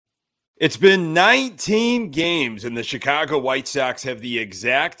It's been 19 games, and the Chicago White Sox have the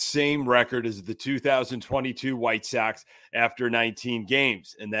exact same record as the 2022 White Sox after 19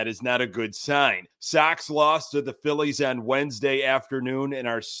 games, and that is not a good sign. Sox lost to the Phillies on Wednesday afternoon and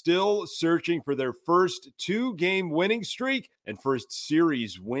are still searching for their first two-game winning streak and first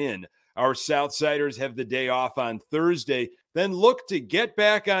series win. Our Southsiders have the day off on Thursday, then look to get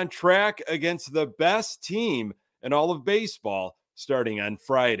back on track against the best team in all of baseball starting on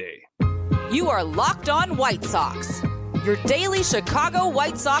Friday. You are Locked On White Sox, your daily Chicago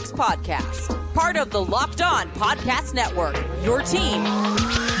White Sox podcast. Part of the Locked On Podcast Network, your team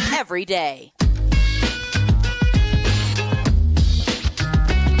every day.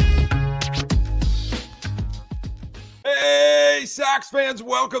 Hey, Sox fans,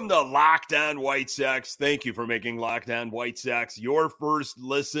 welcome to Locked On White Sox. Thank you for making Locked On White Sox your first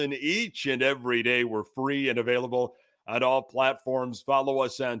listen each and every day. We're free and available on all platforms. Follow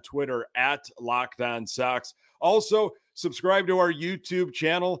us on Twitter at Locked On Sox. Also, subscribe to our YouTube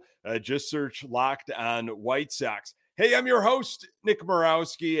channel. Just search Locked On White Sox. Hey, I'm your host, Nick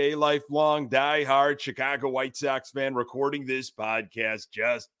Morawski, a lifelong diehard Chicago White Sox fan, recording this podcast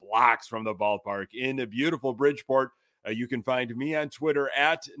just blocks from the ballpark in a beautiful Bridgeport. You can find me on Twitter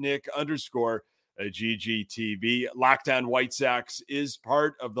at Nick_GGTV. Locked On White Sox is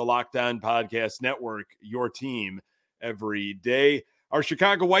part of the Locked On Podcast Network, your team every day. Our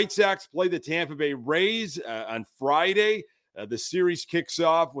Chicago White Sox play the Tampa Bay Rays on Friday. The series kicks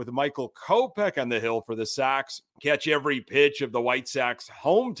off with Michael Kopech on the hill for the Sox. Catch every pitch of the White Sox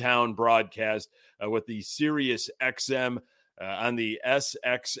hometown broadcast with the Sirius XM on the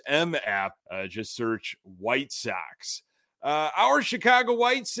SXM app. Just search White Sox. Our Chicago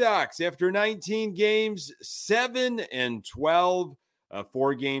White Sox, after 19 games, 7-12,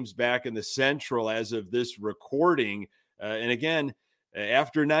 4 games back in the Central as of this recording. And again,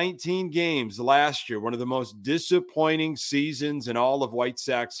 after 19 games last year, one of the most disappointing seasons in all of White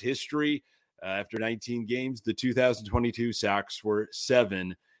Sox history. After 19 games, the 2022 Sox were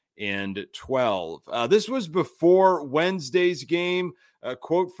 7-12. This was before Wednesday's game. A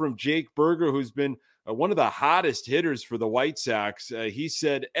quote from Jake Berger, who's been one of the hottest hitters for the White Sox. He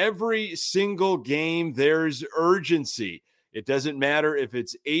said, "Every single game, there's urgency. It doesn't matter if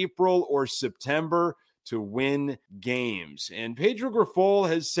it's April or September to win games." And Pedro Grifol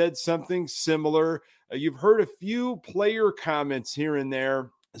has said something similar. You've heard a few player comments here and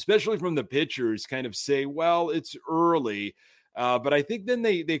there, especially from the pitchers, kind of say, well, it's early. But I think then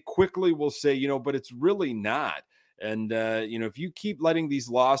they quickly will say, but it's really not. And, if you keep letting these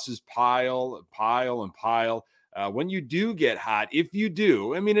losses pile, when you do get hot, if you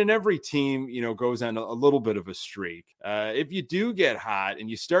do, and every team, goes on a little bit of a streak. If you do get hot and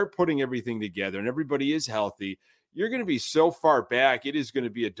you start putting everything together and everybody is healthy, you're going to be so far back. It is going to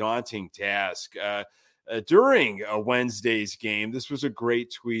be a daunting task. During Wednesday's game, this was a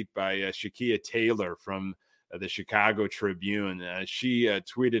great tweet by Shakia Taylor from the Chicago Tribune. She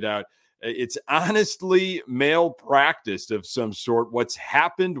tweeted out, "It's honestly malpractice of some sort what's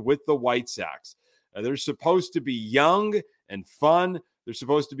happened with the White Sox. They're supposed to be young and fun. They're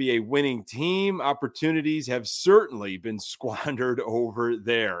supposed to be a winning team. Opportunities have certainly been squandered over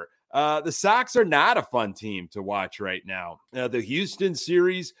there." The Sox are not a fun team to watch right now. The Houston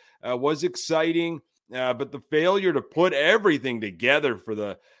series was exciting, but the failure to put everything together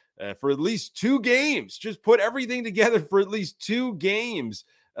for at least 2 games, just put everything together for at least 2 games.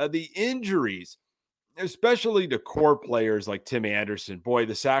 The injuries, especially to core players like Tim Anderson. Boy,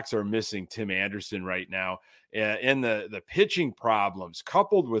 the Sox are missing Tim Anderson right now. And the pitching problems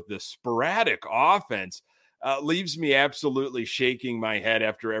coupled with the sporadic offense leaves me absolutely shaking my head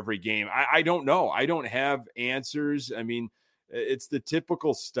after every game. I don't know. I don't have answers. It's the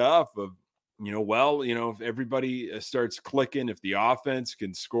typical stuff of, if everybody starts clicking, if the offense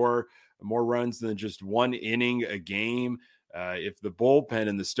can score more runs than just 1 inning a game, if the bullpen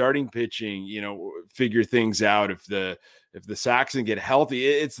and the starting pitching, figure things out, if the Sox can get healthy,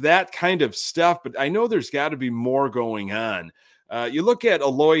 it's that kind of stuff. But I know there's got to be more going on. You look at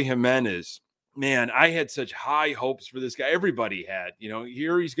Eloy Jimenez. Man, I had such high hopes for this guy. Everybody had.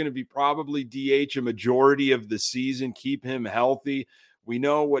 Here he's going to be probably DH a majority of the season, keep him healthy. We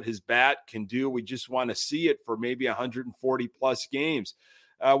know what his bat can do. We just want to see it for maybe 140 plus games.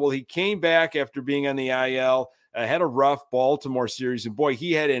 Well, he came back after being on the IL, had a rough Baltimore series, and boy,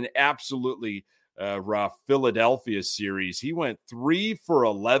 he had an absolutely rough Philadelphia series. He went 3 for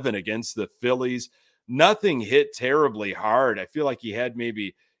 11 against the Phillies. Nothing hit terribly hard. I feel like he had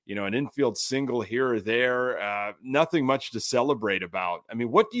maybe, an infield single here or there. Nothing much to celebrate about.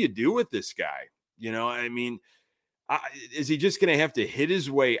 What do you do with this guy? Is he just going to have to hit his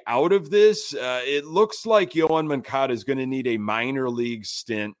way out of this? It looks like Yoan Moncada is going to need a minor league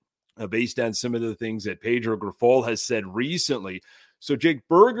stint based on some of the things that Pedro Grifol has said recently. So Jake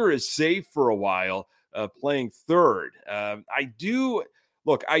Burger is safe for a while, playing third. I do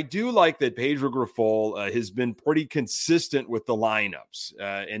like that Pedro Grifol has been pretty consistent with the lineups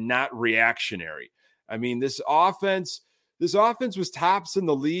and not reactionary. I mean, this offense was tops in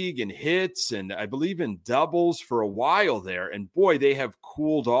the league in hits and I believe in doubles for a while there. And boy, they have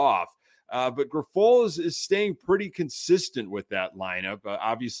cooled off. But Grifol is staying pretty consistent with that lineup,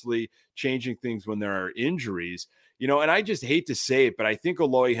 obviously changing things when there are injuries. And I just hate to say it, but I think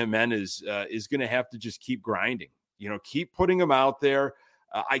Eloy Jimenez is going to have to just keep grinding, keep putting him out there.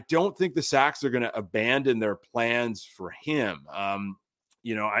 I don't think the Sox are going to abandon their plans for him.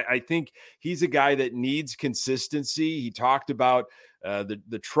 I think he's a guy that needs consistency. He talked about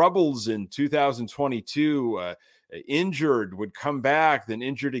the troubles in 2022, injured, would come back, then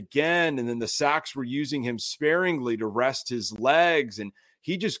injured again. And then the Sox were using him sparingly to rest his legs. And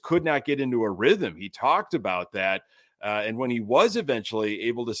he just could not get into a rhythm. He talked about that. And when he was eventually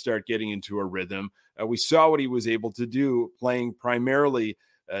able to start getting into a rhythm, we saw what he was able to do playing primarily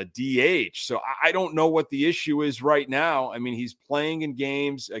DH. So I don't know what the issue is right now. I mean, he's playing in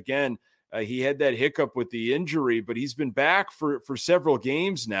games. Again, he had that hiccup with the injury, but he's been back for several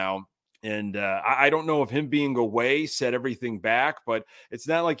games now. And I don't know if him being away set everything back, but it's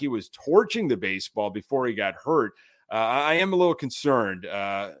not like he was torching the baseball before he got hurt. I am a little concerned,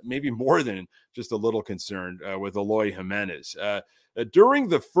 maybe more than just a little concerned with Eloy Jimenez. During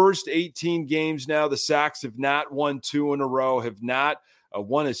the first 18 games now, the Sox have not won 2 in a row, have not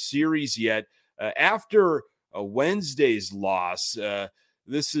won a series yet. After Wednesday's loss,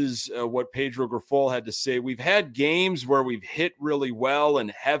 this is what Pedro Grifol had to say. We've had games where we've hit really well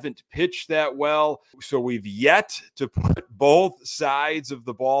and haven't pitched that well. So we've yet to put both sides of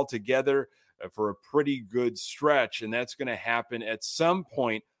the ball together for a pretty good stretch. And that's going to happen at some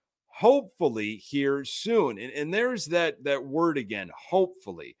point, hopefully here soon. And there's that word again,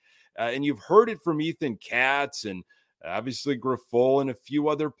 hopefully. And you've heard it from Ethan Katz and obviously Grifol and a few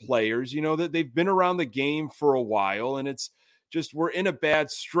other players, that they've been around the game for a while, and it's just, we're in a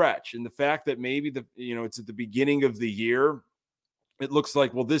bad stretch. And the fact that maybe it's at the beginning of the year, it looks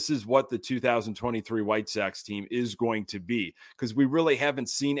like, well, this is what the 2023 White Sox team is going to be, because we really haven't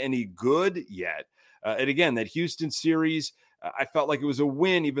seen any good yet. And again, that Houston series, I felt like it was a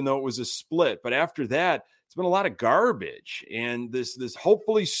win, even though it was a split. But after that, it's been a lot of garbage. And this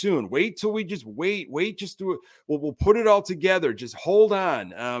hopefully soon, wait till we just wait, just do it. We'll put it all together. Just hold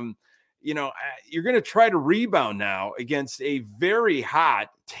on. You're going to try to rebound now against a very hot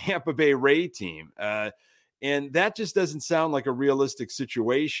Tampa Bay Ray team. And that just doesn't sound like a realistic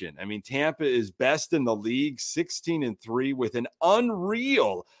situation. I mean, Tampa is best in the league, 16-3 with an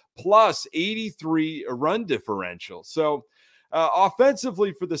unreal plus 83 run differential. So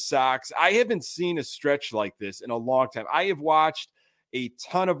offensively for the Sox, I haven't seen a stretch like this in a long time. I have watched a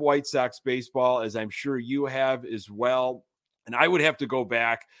ton of White Sox baseball, as I'm sure you have as well. And I would have to go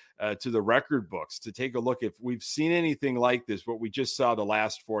back to the record books to take a look if we've seen anything like this, what we just saw the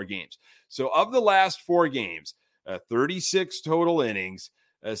last 4 games. So of the last 4 games, 36 total innings,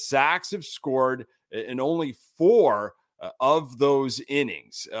 Sox have scored in only 4 of those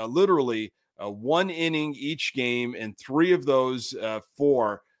innings, literally 1 inning each game, and 3 of those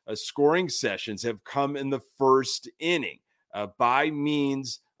 4 scoring sessions have come in the first inning by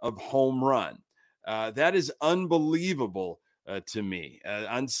means of home run. That is unbelievable to me.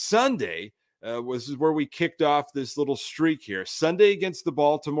 On Sunday was where we kicked off this little streak here. Sunday against the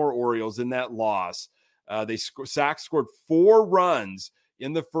Baltimore Orioles in that loss, Sox scored 4 runs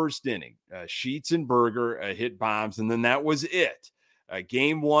in the first inning. Sheets and Berger hit bombs, and then that was it.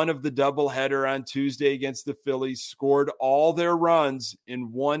 Game 1 of the doubleheader on Tuesday against the Phillies scored all their runs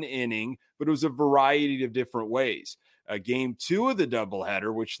in 1 inning, but it was a variety of different ways. Game 2 of the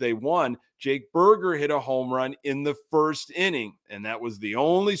doubleheader, which they won, Jake Berger hit a home run in the first inning, and that was the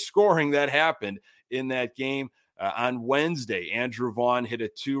only scoring that happened in that game. On Wednesday, Andrew Vaughn hit a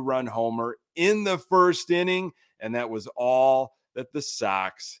 2-run homer in the first inning, and that was all that the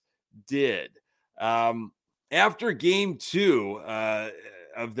Sox did. After game 2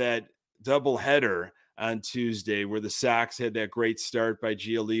 of that doubleheader on Tuesday, where the Sox had that great start by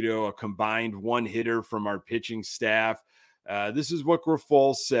Giolito, a combined 1 hitter from our pitching staff, this is what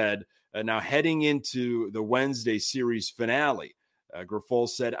Grifol said. Now heading into the Wednesday series finale, Grifol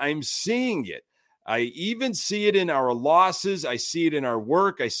said, "I'm seeing it. I even see it in our losses. I see it in our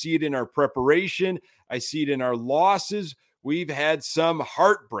work. I see it in our preparation. I see it in our losses. We've had some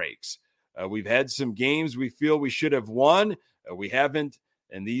heartbreaks. We've had some games we feel we should have won. We haven't.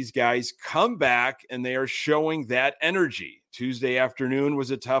 And these guys come back, and they are showing that energy. Tuesday afternoon was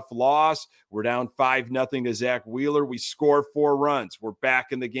a tough loss. We're down 5-0 to Zach Wheeler. We score 4 runs. We're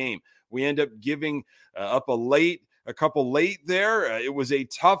back in the game. We end up giving up a couple late there. It was a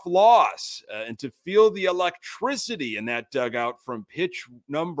tough loss. And to feel the electricity in that dugout from pitch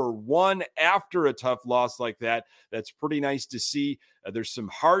number 1 after a tough loss like that, that's pretty nice to see. There's some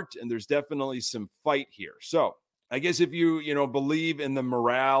heart, and there's definitely some fight here. So I guess if you believe in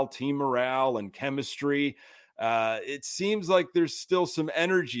the team morale and chemistry, it seems like there's still some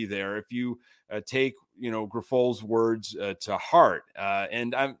energy there if you take, Griffol's words to heart.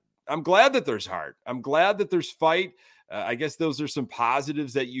 And I'm glad that there's heart. I'm glad that there's fight. I guess those are some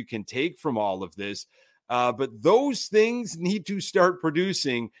positives that you can take from all of this. But those things need to start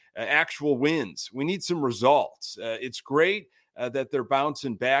producing actual wins. We need some results. It's great that they're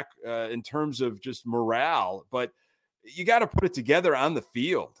bouncing back in terms of just morale, but you got to put it together on the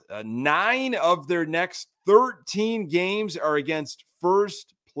field. 9 of their next 13 games are against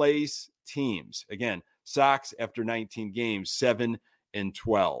first place teams. Again, Sox after 19 games, 7-12.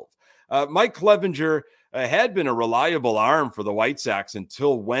 Mike Clevinger had been a reliable arm for the White Sox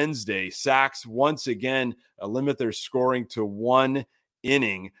until Wednesday. Sox once again limit their scoring to 1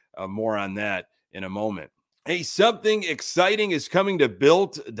 inning. More on that in a moment. Hey, something exciting is coming to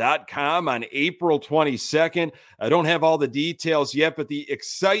Built.com on April 22nd. I don't have all the details yet, but the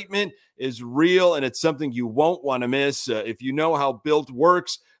excitement is real, and it's something you won't want to miss. If you know how Built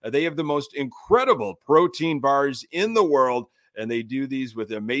works, they have the most incredible protein bars in the world, and they do these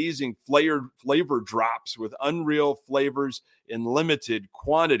with amazing flavor drops with unreal flavors in limited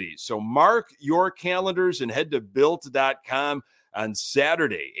quantities. So mark your calendars and head to Built.com on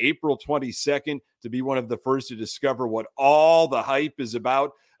Saturday, April 22nd, to be one of the first to discover what all the hype is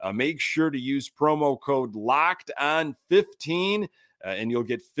about. Make sure to use promo code LOCKEDON15, and you'll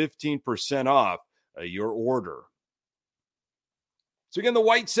get 15% off your order. So again, the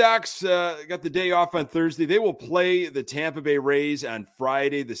White Sox got the day off on Thursday. They will play the Tampa Bay Rays on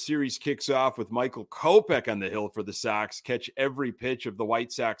Friday. The series kicks off with Michael Kopech on the hill for the Sox. Catch every pitch of the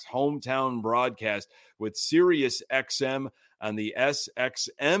White Sox hometown broadcast with Sirius XM on the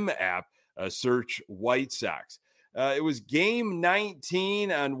SXM app. Search White Sox. It was game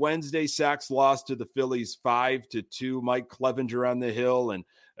 19 on Wednesday. Sox lost to the Phillies 5-2. Mike Clevinger on the hill and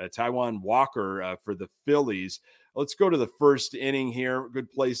Taijuan Walker for the Phillies. Let's go to the first inning here.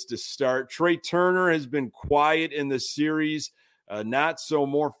 Good place to start. Trey Turner has been quiet in the series. Not so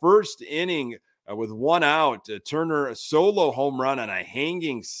more. First inning with 1 out. Turner, a solo home run on a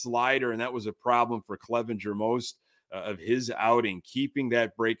hanging slider, and that was a problem for Clevinger most of his outing, keeping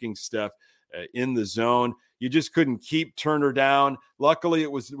that breaking stuff in the zone. You just couldn't keep Turner down. Luckily,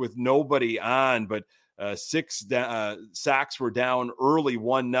 it was with nobody on, but Sox were down early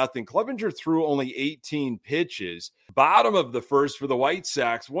 1-0. Clevinger threw only 18 pitches. Bottom of the first for the White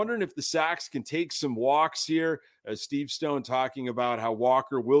Sox. Wondering if the Sox can take some walks here. Steve Stone talking about how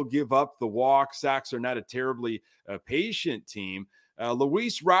Walker will give up the walk. Sox are not a terribly patient team.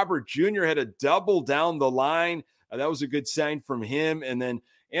 Luis Robert Jr. had a double down the line. That was a good sign from him. And then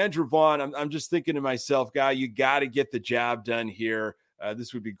Andrew Vaughn, I'm just thinking to myself, guy, you got to get the job done here.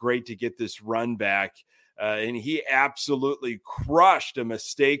 This would be great to get this run back. And he absolutely crushed a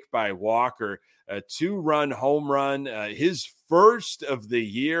mistake by Walker. A 2-run home run, his first of the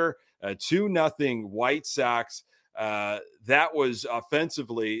year, 2-0 White Sox. That was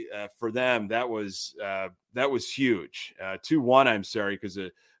offensively for them. That was huge. 2-1, I'm sorry, because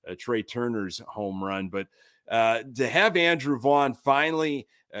of Trey Turner's home run. But to have Andrew Vaughn finally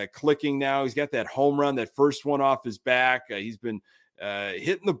clicking now, he's got that home run, that first one off his back. He's been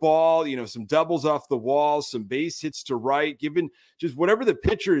hitting the ball, some doubles off the wall, some base hits to right, given just whatever the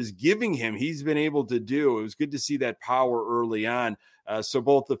pitcher is giving him, he's been able to do. It was good to see that power early on. So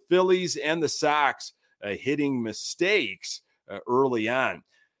both the Phillies and the Sox hitting mistakes early on.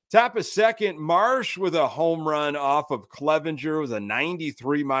 Top of second, Marsh with a home run off of Clevinger. It was a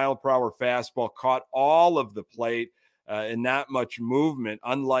 93-mile-per-hour fastball, caught all of the plate and not much movement,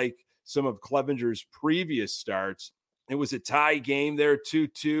 unlike some of Clevinger's previous starts. It was a tie game there,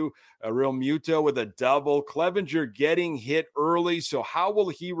 2-2. Real Muto with a double. Clevinger getting hit early. So how will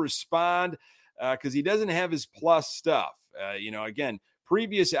he respond? Because he doesn't have his plus stuff. Again,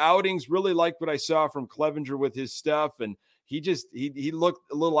 previous outings, really liked what I saw from Clevinger with his stuff. And he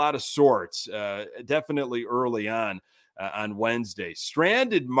looked a little out of sorts, definitely early on Wednesday.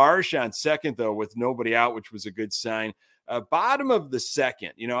 Stranded Marsh on second, though, with nobody out, which was a good sign. Bottom of the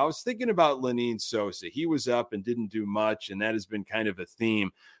second, I was thinking about Lenyn Sosa. He was up and didn't do much, and that has been kind of a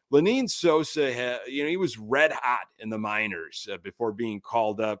theme Lenyn Sosa, he was red hot in the minors before being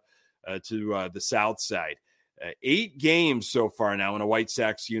called up to the South Side. 8 games so far now in a White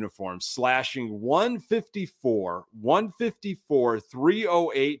Sox uniform, slashing 154,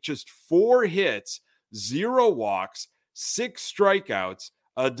 308, just 4 hits, 0 walks, 6 strikeouts,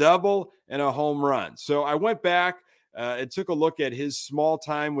 a double, and a home run. So I went back and took a look at his small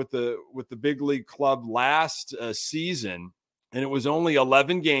time with the big league club last season, and it was only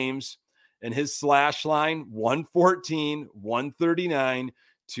 11 games, and his slash line 114, 139,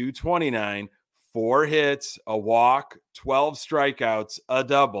 229. 4 hits, a walk, 12 strikeouts, a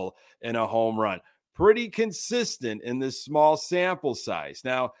double, and a home run. Pretty consistent in this small sample size.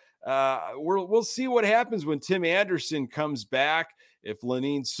 Now, we'll see what happens when Tim Anderson comes back. If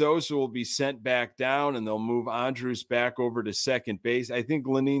Lenyn Sosa will be sent back down and they'll move Andrus back over to second base, I think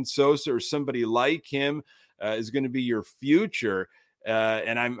Lenyn Sosa or somebody like him is going to be your future.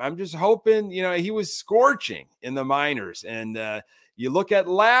 And I'm just hoping, he was scorching in the minors. And you look at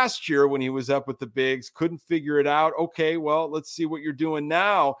last year when he was up with the bigs, couldn't figure it out. Okay, well, let's see what you're doing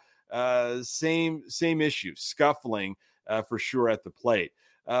now. Same issue, scuffling for sure at the plate.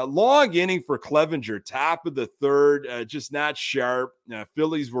 Long inning for Clevinger, top of the third, just not sharp.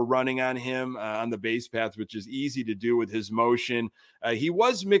 Phillies were running on him on the base path, which is easy to do with his motion. He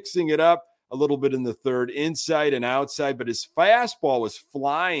was mixing it up a little bit in the third, inside and outside, but his fastball was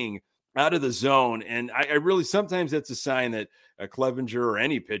flying out of the zone. And I really, sometimes that's a sign that Clevinger or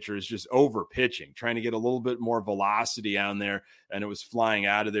any pitcher is just over pitching, trying to get a little bit more velocity on there. And it was flying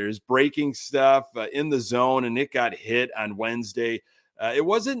out of there. His breaking stuff in the zone, and it got hit on Wednesday. It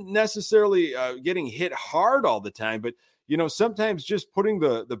wasn't necessarily getting hit hard all the time, but sometimes just putting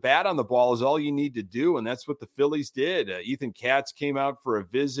the bat on the ball is all you need to do. And that's what the Phillies did. Ethan Katz came out for a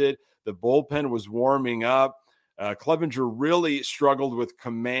visit. The bullpen was warming up. Clevinger really struggled with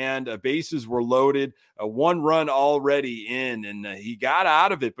command. Bases were loaded, 1 run already in, and he got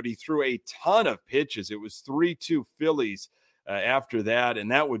out of it, but he threw a ton of pitches. It was 3-2 Phillies after that, and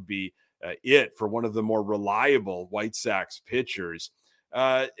that would be it for one of the more reliable White Sox pitchers.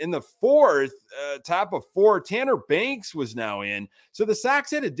 In the fourth, top of 4, Tanner Banks was now in. So the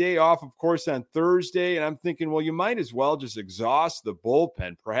Sox had a day off, of course, on Thursday. And I'm thinking, well, you might as well just exhaust the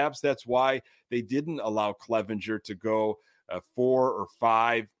bullpen. Perhaps that's why they didn't allow Clevinger to go 4 or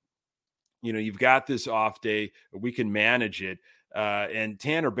 5. You've got this off day. We can manage it. And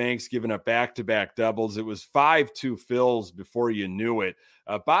Tanner Banks giving up back-to-back doubles. It was 5-2 Phils before you knew it.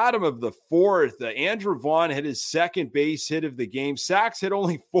 Bottom of the fourth, Andrew Vaughn had his second base hit of the game. Sox had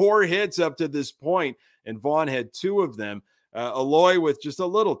only 4 hits up to this point, and Vaughn had 2 of them. Eloy with just a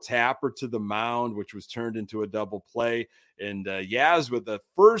little tapper to the mound, which was turned into a double play. And Yaz with the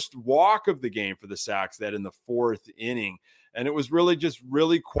first walk of the game for the Sox, that in the 4th inning. And it was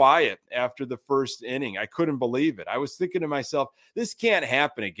really quiet after the first inning. I couldn't believe it. I was thinking to myself, this can't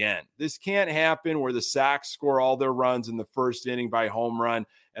happen again. This can't happen where the Sox score all their runs in the first inning by home run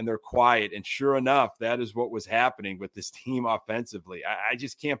and they're quiet. And sure enough, that is what was happening with this team offensively. I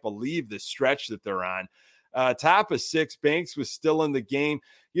just can't believe the stretch that they're on. Top of 6, Banks was still in the game.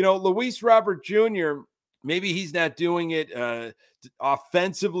 Luis Robert Jr., maybe he's not doing it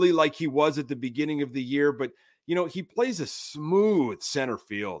offensively like he was at the beginning of the year, but he plays a smooth center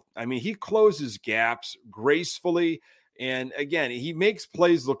field. I mean, he closes gaps gracefully. And again, he makes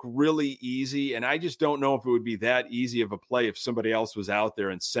plays look really easy. And I just don't know if it would be that easy of a play if somebody else was out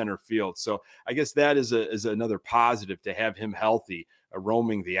there in center field. So I guess that is another positive to have him healthy,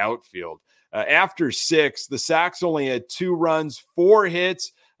 roaming the outfield. After 6, the Sox only had 2 runs, 4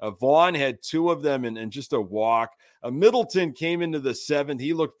 hits. Vaughn had 2 of them and just a walk. Middleton came into the 7th.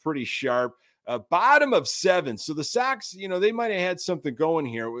 He looked pretty sharp. Bottom of 7. So the Sox, they might have had something going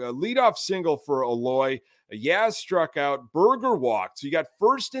here. A leadoff single for Eloy. Yaz struck out. Berger walked. So you got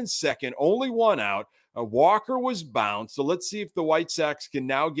first and second, only 1 out. Walker was bounced. So let's see if the White Sox can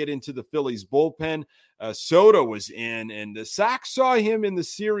now get into the Phillies bullpen. Soto was in, and the Sox saw him in the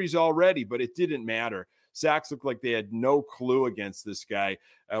series already, but it didn't matter. Sox looked like they had no clue against this guy.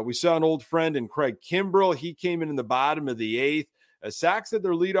 We saw an old friend in Craig Kimbrell. He came in the bottom of the 8th. Sox had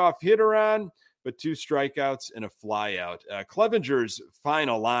their leadoff hitter on, but 2 strikeouts and a flyout. Clevinger's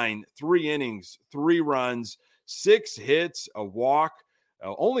final line, 3 innings, 3 runs, 6 hits, a walk,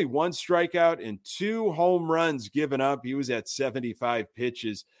 only 1 strikeout and 2 home runs given up. He was at 75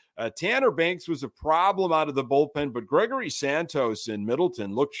 pitches. Tanner Banks was a problem out of the bullpen, but Gregory Santos and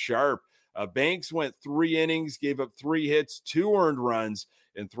Middleton looked sharp. Banks went 3 innings, gave up 3 hits, 2 earned runs,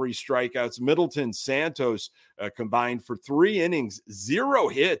 and 3 strikeouts. Middleton, Santos combined for 3 innings, 0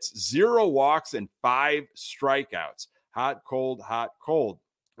 hits, 0 walks, and 5 strikeouts. Hot, cold, hot, cold.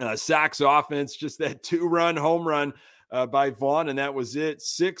 Sox offense, just that 2-run home run by Vaughn, and that was it.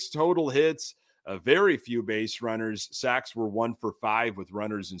 6 total hits, very few base runners. Sox were 1 for 5 with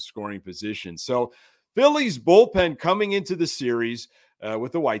runners in scoring position. So Phillies bullpen coming into the series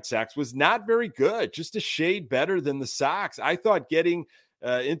with the White Sox was not very good, just a shade better than the Sox. I thought getting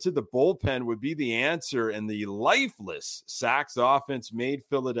into the bullpen would be the answer, and the lifeless Sox offense made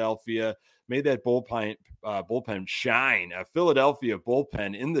that bullpen shine. Philadelphia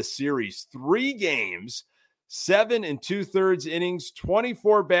bullpen in the series, 3 games, 7 2/3 innings,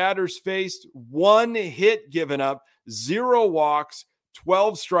 24 batters faced, 1 hit given up, 0 walks,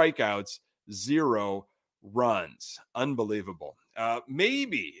 12 strikeouts, 0 runs. Unbelievable.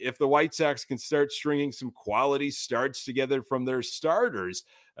 Maybe if the White Sox can start stringing some quality starts together from their starters,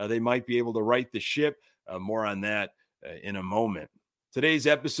 they might be able to right the ship. More on that in a moment. Today's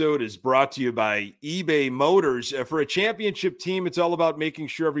episode is brought to you by eBay Motors. For a championship team, it's all about making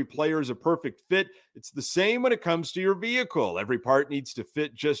sure every player is a perfect fit. It's the same when it comes to your vehicle. Every part needs to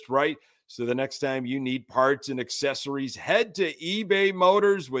fit just right. So the next time you need parts and accessories, head to eBay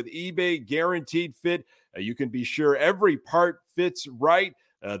Motors with eBay Guaranteed Fit. You can be sure every part fits right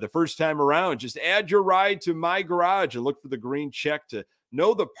the first time around. Just add your ride to My Garage and look for the green check to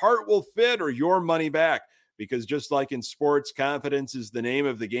know the part will fit or your money back. Because just like in sports, confidence is the name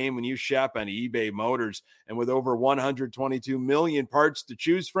of the game when you shop on eBay Motors. And with over 122 million parts to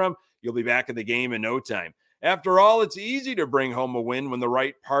choose from, you'll be back in the game in no time. After all, it's easy to bring home a win when the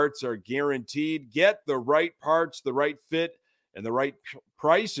right parts are guaranteed. Get the right parts, the right fit, and the right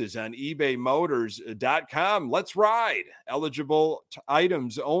prices on ebaymotors.com. Let's ride. Eligible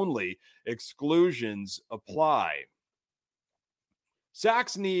items only. Exclusions apply.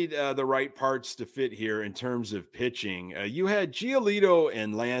 Sox need the right parts to fit here in terms of pitching. You had Giolito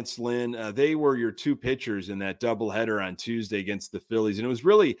and Lance Lynn. They were your 2 pitchers in that doubleheader on Tuesday against the Phillies. And it's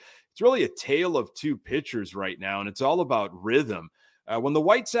really a tale of 2 pitchers right now, and it's all about rhythm. When the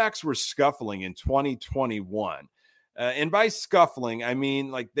White Sox were scuffling in 2021, and by scuffling, I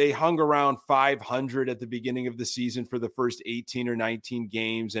mean like they hung around 500 at the beginning of the season for the first 18 or 19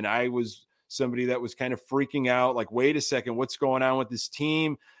 games, and I was somebody that was kind of freaking out, like, wait a second, what's going on with this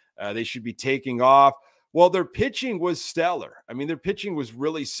team? They should be taking off. Well, their pitching was stellar. I mean, their pitching was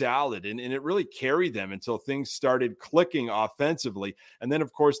really solid, and it really carried them until things started clicking offensively. And then,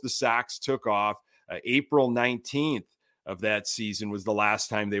 of course, the Sox took off. April 19th of that season was the last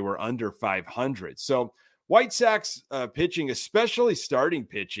time they were under 500. So White Sox pitching, especially starting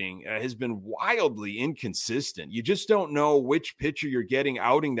pitching, has been wildly inconsistent. You just don't know which pitcher you're getting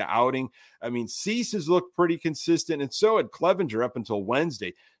outing to outing. I mean, Cease has looked pretty consistent, and so had Clevinger up until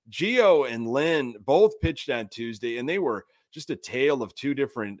Wednesday. Gio and Lynn both pitched on Tuesday, and they were just a tale of 2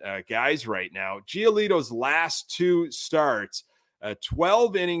 different guys right now. Giolito's last 2 starts,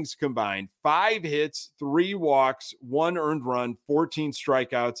 12 innings combined, 5 hits, 3 walks, 1 earned run, 14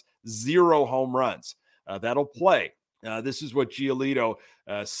 strikeouts, 0 home runs. That'll play. This is what Giolito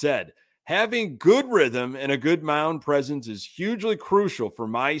said. Having good rhythm and a good mound presence is hugely crucial for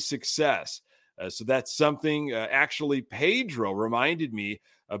my success. So that's something actually Pedro reminded me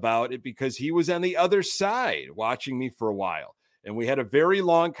about it because he was on the other side watching me for a while. And we had a very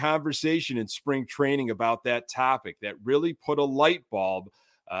long conversation in spring training about that topic that really put a light bulb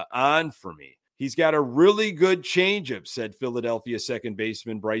on for me. He's got a really good changeup, said Philadelphia second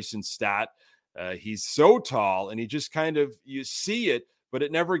baseman Bryson Stott. He's so tall, and he just kind of, you see it, but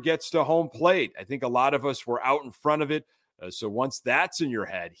it never gets to home plate. I think a lot of us were out in front of it. So once that's in your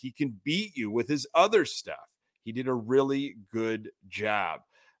head, he can beat you with his other stuff. He did a really good job.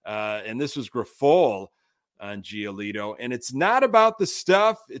 And this was Grifol on Giolito. And it's not about the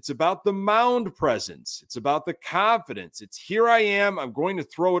stuff. It's about the mound presence. It's about the confidence. It's here I am. I'm going to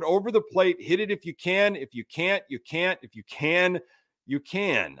throw it over the plate. Hit it if you can. If you can't, you can't. If you can, you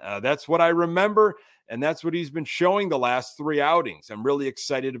can. That's what I remember. And that's what he's been showing the last 3 outings. I'm really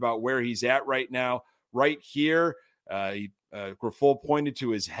excited about where he's at right now. Right here, Grifol pointed to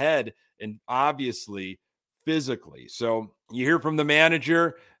his head and obviously physically. So you hear from the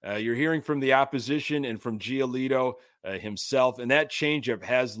manager, you're hearing from the opposition and from Giolito himself. And that changeup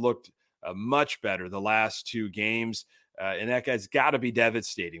has looked much better the last 2 games. And that guy's got to be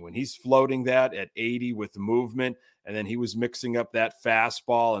devastating when he's floating that at 80 with movement. And then he was mixing up that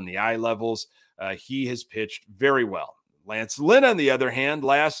fastball and the eye levels. He has pitched very well. Lance Lynn, on the other hand,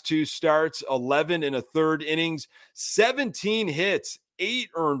 last 2 starts, 11 1/3 innings, 17 hits, 8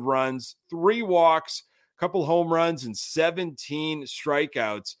 earned runs, 3 walks, a couple home runs, and 17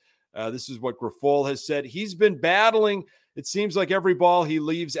 strikeouts. This is what Grifol has said. He's been battling. It seems like every ball he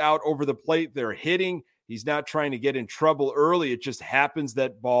leaves out over the plate, they're hitting. He's not trying to get in trouble early. It just happens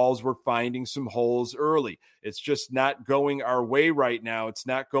that balls were finding some holes early. It's just not going our way right now. It's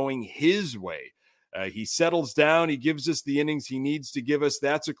not going his way. He settles down. He gives us the innings he needs to give us.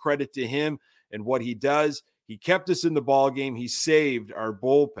 That's a credit to him and what he does. He kept us in the ball game. He saved our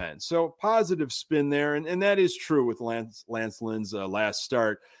bullpen. So positive spin there. And that is true with Lance Lynn's last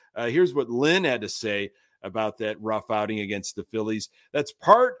start. Here's what Lynn had to say about that rough outing against the Phillies. That's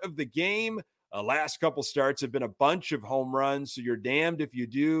part of the game. Last couple starts have been a bunch of home runs. So you're damned if you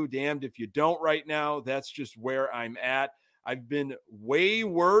do, damned if you don't right now. That's just where I'm at. I've been way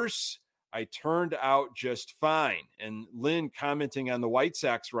worse. I turned out just fine. And Lynn commenting on the White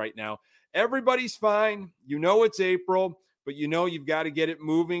Sox right now. Everybody's fine. You know it's April, but you know you've got to get it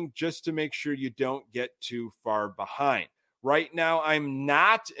moving just to make sure you don't get too far behind. Right now, I'm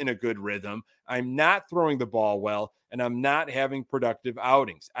not in a good rhythm. I'm not throwing the ball well, and I'm not having productive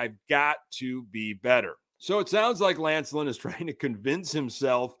outings. I've got to be better. So it sounds like Lance Lynn is trying to convince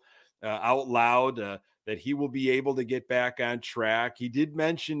himself out loud that he will be able to get back on track. He did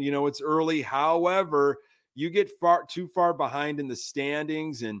mention, it's early. However, you get too far behind in the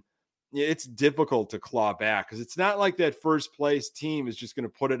standings, and it's difficult to claw back because it's not like that first place team is just going to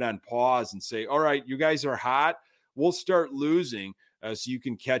put it on pause and say, all right, you guys are hot. We'll start losing so you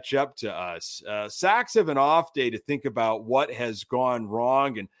can catch up to us. Sox have an off day to think about what has gone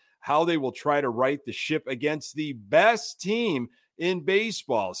wrong and how they will try to right the ship against the best team in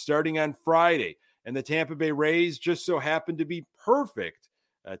baseball starting on Friday. And the Tampa Bay Rays just so happen to be perfect,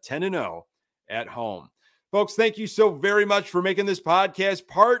 10-0 at home. Folks, thank you so very much for making this podcast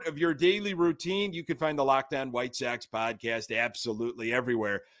part of your daily routine. You can find the Locked On White Sox podcast absolutely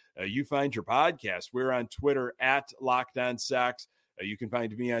everywhere you find your podcast. We're on Twitter at Locked On Sox. You can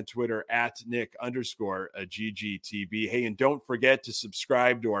find me on Twitter at Nick_GGTB. Hey, and don't forget to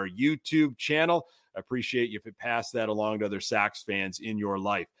subscribe to our YouTube channel. I appreciate you if you pass that along to other Sox fans in your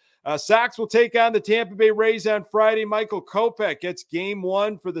life. Sox will take on the Tampa Bay Rays on Friday. Michael Kopech gets game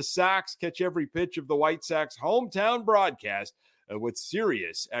one for the Sox. Catch every pitch of the White Sox hometown broadcast with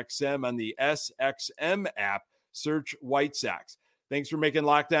Sirius XM on the SXM app. Search White Sox. Thanks for making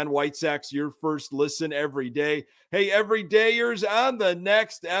Locked On White Sox your first listen every day. Hey, everydayers, on the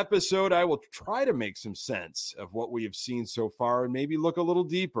next episode, I will try to make some sense of what we have seen so far and maybe look a little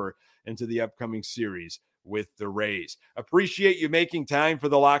deeper into the upcoming series with the Rays. Appreciate you making time for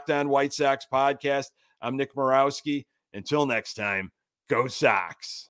the Locked On White Sox podcast. I'm Nick Morawski. Until next time, go Sox.